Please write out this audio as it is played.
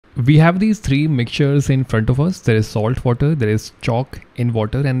We have these three mixtures in front of us. There is salt water, there is chalk in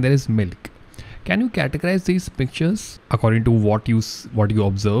water, and there is milk. Can you categorize these mixtures according to what you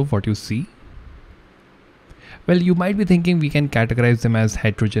observe, what you see? Well, you might be thinking we can categorize them as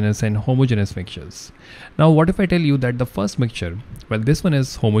heterogeneous and homogeneous mixtures. Now, what if I tell you that the first mixture, well, this one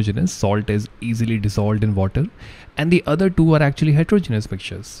is homogeneous, salt is easily dissolved in water, and the other two are actually heterogeneous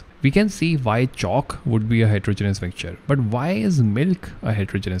mixtures. We can see why chalk would be a heterogeneous mixture, but why is milk a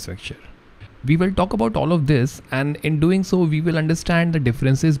heterogeneous mixture? We will talk about all of this, and in doing so, we will understand the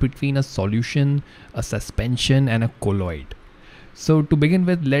differences between a solution, a suspension, and a colloid. So to begin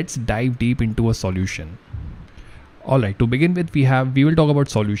with, let's dive deep into a solution. Alright, to begin with, we will talk about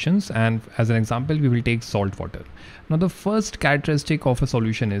solutions, and as an example, we will take salt water. Now, the first characteristic of a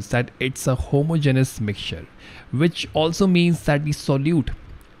solution is that it's a homogeneous mixture, which also means that the solute,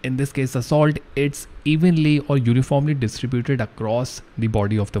 in this case the salt, it's evenly or uniformly distributed across the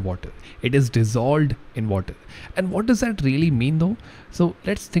body of the water. It is dissolved in water. And what does that really mean though? So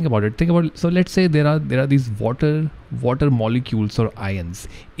let's think about it. So let's say there are these water molecules or ions.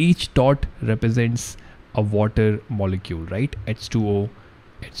 Each dot represents a water molecule, right? H2O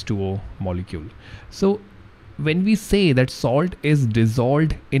molecule. So when we say that salt is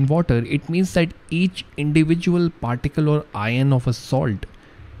dissolved in water, it means that each individual particle or ion of a salt,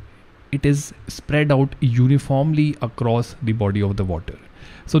 it is spread out uniformly across the body of the water.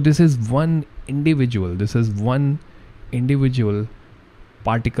 So this is one individual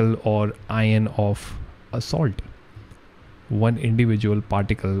particle or ion of a salt, one individual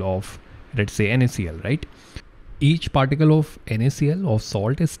particle of, let's say, NaCl, right? Each particle of NaCl, of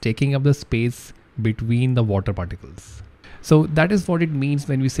salt, is taking up the space between the water particles. So that is what it means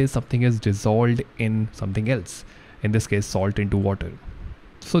when we say something is dissolved in something else, in this case salt into water.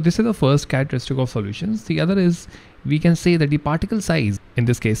 So this is the first characteristic of solutions. The other is, we can say that the particle size, in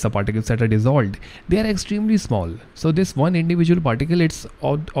this case the particles that are dissolved, they are extremely small. So this one individual particle, it's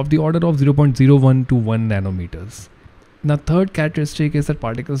of the order of 0.01 to 1 nanometers. Now, third characteristic is that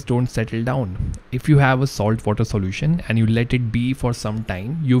particles don't settle down. If you have a salt water solution and you let it be for some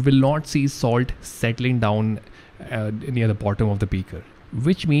time, you will not see salt settling down near the bottom of the beaker,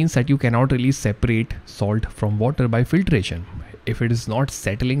 which means that you cannot really separate salt from water by filtration. If it is not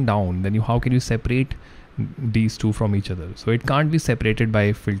settling down, then how can you separate these two from each other? So it can't be separated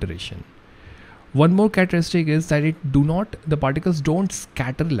by filtration. One more characteristic is that the particles don't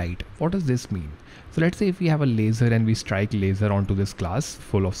scatter light. What does this mean? So let's say if we have a laser and we strike laser onto this glass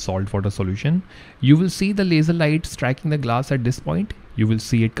full of salt water solution, you will see the laser light striking the glass at this point. You will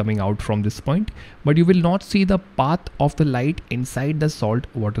see it coming out from this point, but you will not see the path of the light inside the salt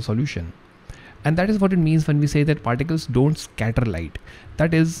water solution. And that is what it means when we say that particles don't scatter light.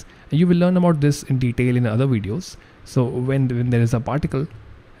 That is, you will learn about this in detail in other videos. So when there is a particle,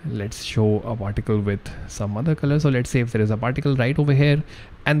 let's show a particle with some other color. So let's say if there is a particle right over here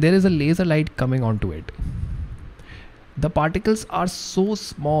and there is a laser light coming onto it. The particles are so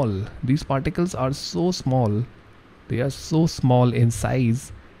small. These particles are so small. They are so small in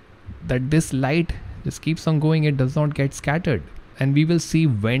size that this light just keeps on going. It does not get scattered. And we will see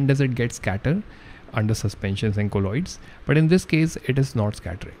when does it get scattered under suspensions and colloids. But in this case, it is not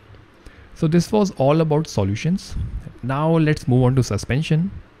scattering. So this was all about solutions. Now let's move on to suspension.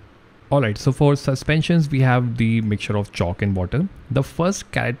 Alright, so for suspensions, we have the mixture of chalk and water. The first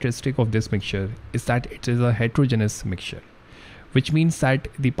characteristic of this mixture is that it is a heterogeneous mixture, which means that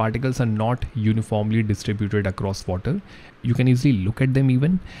the particles are not uniformly distributed across water. You can easily look at them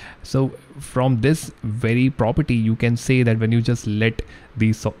even. So from this very property, you can say that when you just let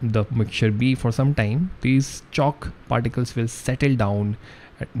the mixture be for some time, these chalk particles will settle down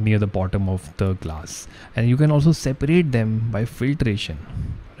near the bottom of the glass, and you can also separate them by filtration,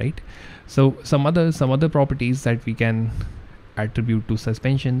 right? So some other properties that we can attribute to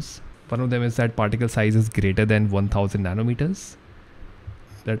suspensions, one of them is that particle size is greater than 1000 nanometers.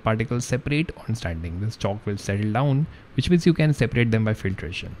 That particles separate on standing. This chalk will settle down, which means you can separate them by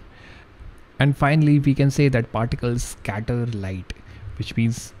filtration. And finally, we can say that particles scatter light, which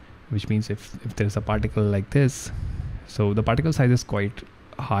means if there is a particle like this, so the particle size is quite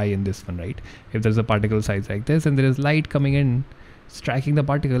high in this one, right? If there's a particle size like this and there is light coming in, striking the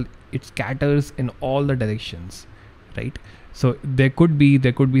particle, it scatters in all the directions, right? So there could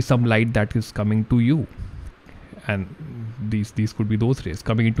be some light that is coming to you, and these could be those rays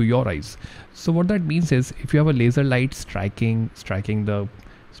coming into your eyes. So what that means is, if you have a laser light striking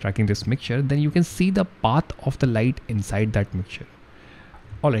this mixture, then you can see the path of the light inside that mixture.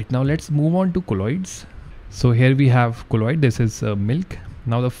 Alright, now let's move on to colloids. So here we have colloid. This is milk.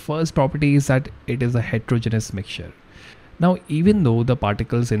 Now the first property is that it is a heterogeneous mixture. Now, even though the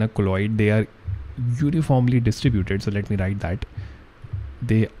particles in a colloid, they are uniformly distributed, so let me write that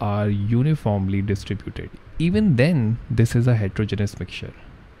they are uniformly distributed, even then this is a heterogeneous mixture.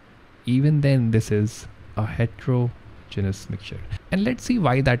 Even then this is a heterogeneous mixture. And let's see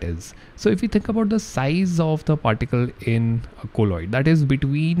why that is. So if you think about the size of the particle in a colloid, that is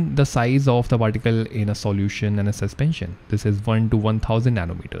between the size of the particle in a solution and a suspension. This is 1 to 1000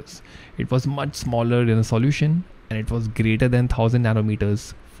 nanometers. It was much smaller in a solution and it was greater than 1000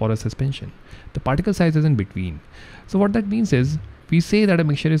 nanometers for a suspension. The particle size is in between. So what that means is, we say that a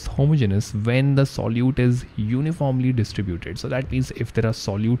mixture is homogeneous when the solute is uniformly distributed. So that means if there are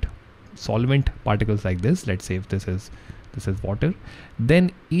solvent particles like this, let's say if this is water, then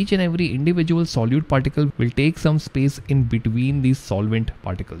each and every individual solute particle will take some space in between these solvent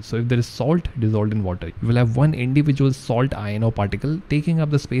particles. So if there is salt dissolved in water, you will have one individual salt ion or particle taking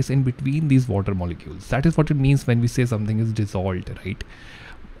up the space in between these water molecules. That is what it means when we say something is dissolved, right?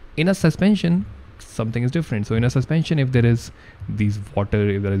 In a suspension, something is different. So in a suspension, if there are these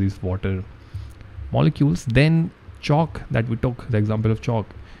water molecules, then chalk, that we took the example of chalk,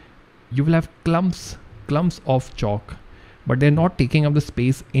 you will have clumps of chalk, but they're not taking up the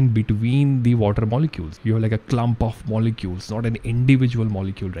space in between the water molecules. You have like a clump of molecules, not an individual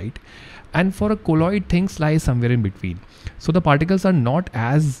molecule, right? And for a colloid, things lie somewhere in between. So the particles are not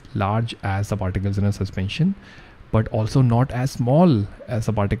as large as the particles in a suspension, but also not as small as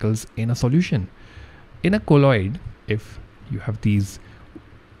the particles in a solution. In a colloid, if you have these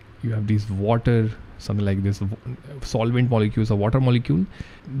water, something like this, solvent molecules or water molecule,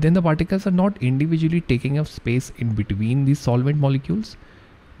 then the particles are not individually taking up space in between these solvent molecules,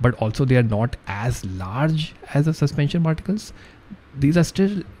 but also they are not as large as the suspension particles. These are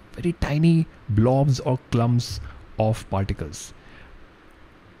still very tiny blobs or clumps of particles,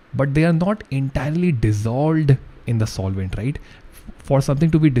 but they are not entirely dissolved in the solvent, right? For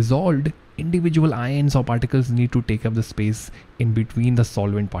something to be dissolved, individual ions or particles need to take up the space in between the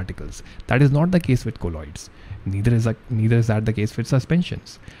solvent particles. That is not the case with colloids. Neither is that the case with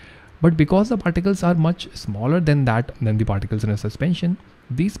suspensions. But because the particles are much smaller than the particles in a suspension,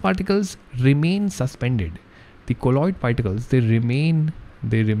 these particles remain suspended. The colloid particles, they remain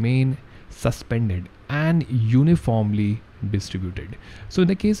suspended and uniformly distributed. So in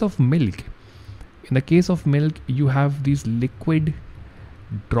the case of milk, you have these liquid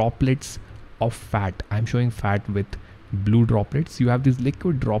droplets of fat. I'm showing fat with blue droplets. You have these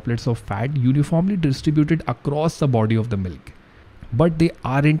liquid droplets of fat uniformly distributed across the body of the milk, but they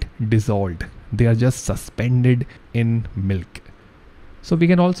aren't dissolved. They are just suspended in milk. So we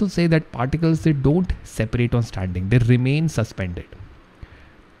can also say that particles, they don't separate on standing. They remain suspended,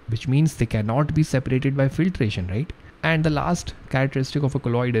 which means they cannot be separated by filtration, right? And the last characteristic of a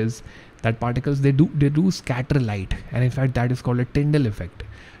colloid is that particles, they do scatter light, and in fact that is called a Tyndall effect.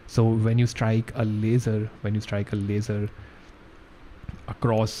 So when you strike a laser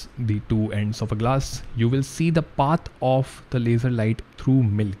across the two ends of a glass, you will see the path of the laser light through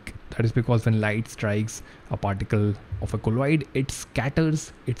milk. That is because when light strikes a particle of a colloid, it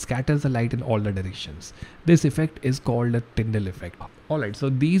scatters the light in all the directions. This effect is called a Tyndall effect. Alright, so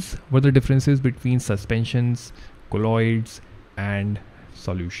these were the differences between suspensions, colloids and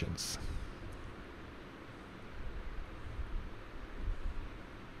solutions.